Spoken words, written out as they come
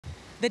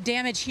The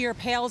damage here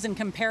pales in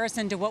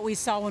comparison to what we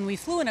saw when we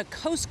flew in a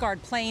Coast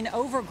Guard plane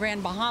over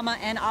Grand Bahama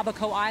and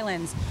Abaco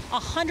Islands.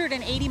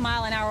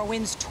 180-mile-an-hour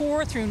winds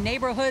tore through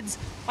neighborhoods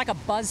like a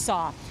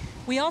buzzsaw.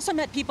 We also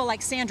met people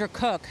like Sandra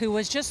Cook, who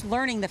was just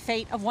learning the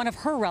fate of one of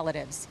her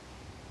relatives.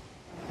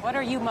 What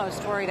are you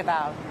most worried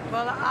about?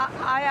 Well,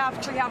 I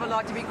actually have a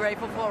lot to be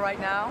grateful for right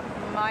now.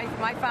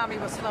 My family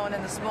was flown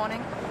in this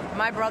morning.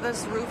 My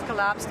brother's roof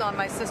collapsed on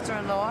my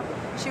sister-in-law.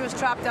 She was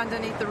trapped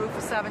underneath the roof for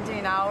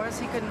 17 hours.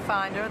 He couldn't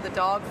find her. The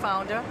dog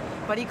found her,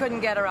 but he couldn't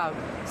get her out.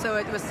 So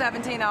it was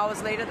 17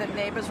 hours later that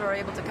neighbors were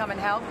able to come and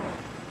help.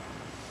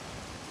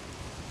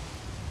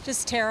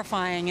 Just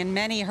terrifying, and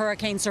many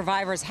hurricane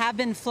survivors have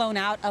been flown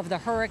out of the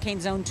hurricane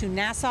zone to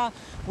Nassau,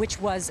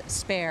 which was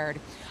spared.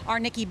 Our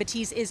Nikki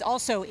Battiste is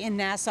also in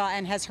Nassau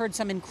and has heard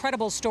some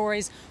incredible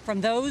stories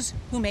from those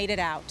who made it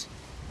out.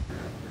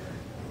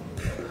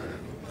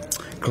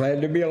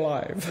 Glad to be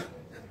alive.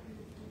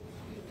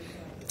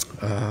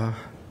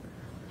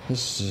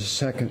 This is the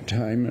second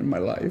time in my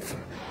life.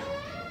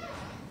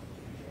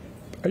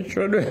 I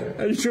should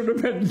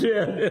have been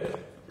dead.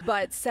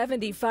 But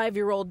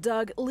 75-year-old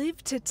Doug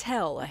lived to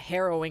tell a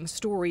harrowing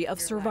story of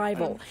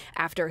survival.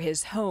 After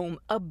his home,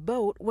 a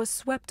boat was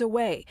swept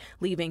away,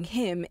 leaving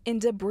him in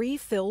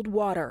debris-filled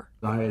water.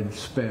 I had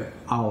spent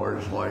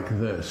hours like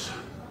this.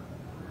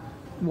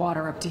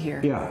 Water up to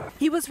here? Yeah.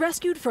 He was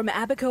rescued from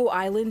Abaco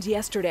Island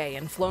yesterday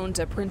and flown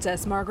to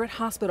Princess Margaret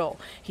Hospital.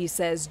 He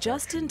says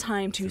just in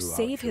time to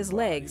save his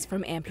legs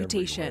from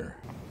amputation.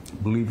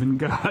 Believe in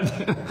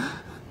God.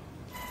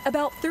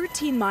 About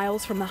 13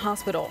 miles from the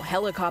hospital,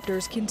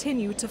 helicopters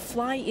continue to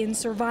fly in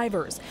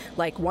survivors,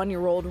 like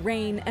 1-year-old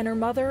Rain and her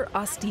mother,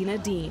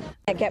 Ostina Dean.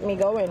 What kept me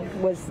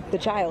going was the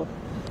child.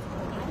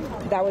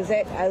 That was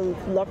it. I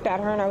looked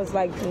at her and I was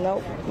like,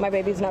 nope, my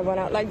baby's not going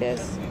out like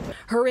this.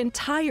 Her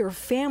entire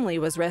family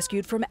was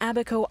rescued from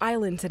Abaco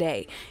Island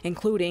today,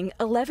 including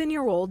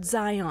 11-year-old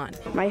Zion.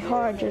 My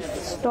heart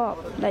just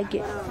stopped, like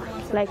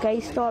I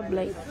stopped,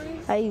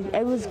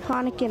 I was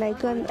panicking.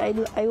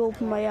 I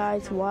opened my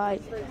eyes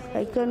wide.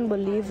 I couldn't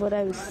believe what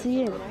I was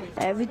seeing.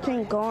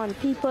 Everything gone.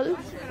 People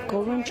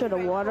going to the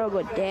water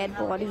with dead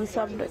bodies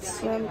up the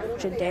swim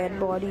to dead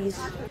bodies.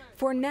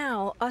 For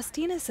now,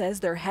 Ostina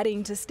says they're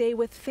heading to stay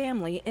with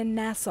family in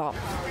Nassau.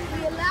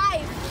 We're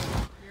alive.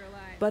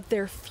 But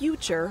their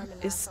future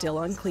is still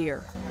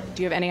unclear.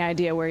 Do you have any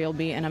idea where you'll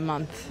be in a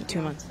month,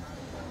 2 months?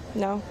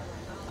 No.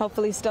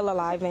 Hopefully still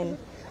alive, and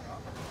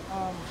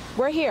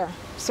we're here.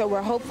 So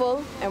we're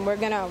hopeful, and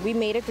we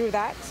made it through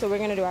that, so we're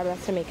gonna do our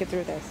best to make it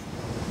through this.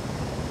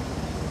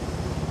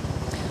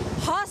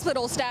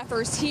 Hospital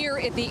staffers here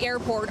at the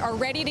airport are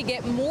ready to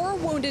get more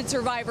wounded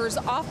survivors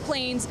off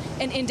planes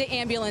and into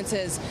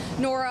ambulances.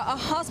 Nora, a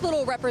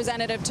hospital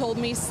representative told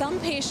me some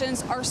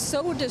patients are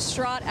so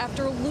distraught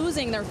after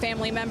losing their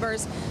family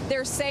members,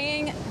 they're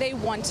saying they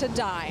want to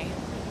die.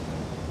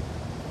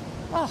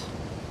 Oh,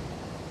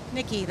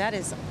 Nikki, that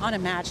is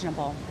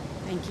unimaginable.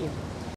 Thank you.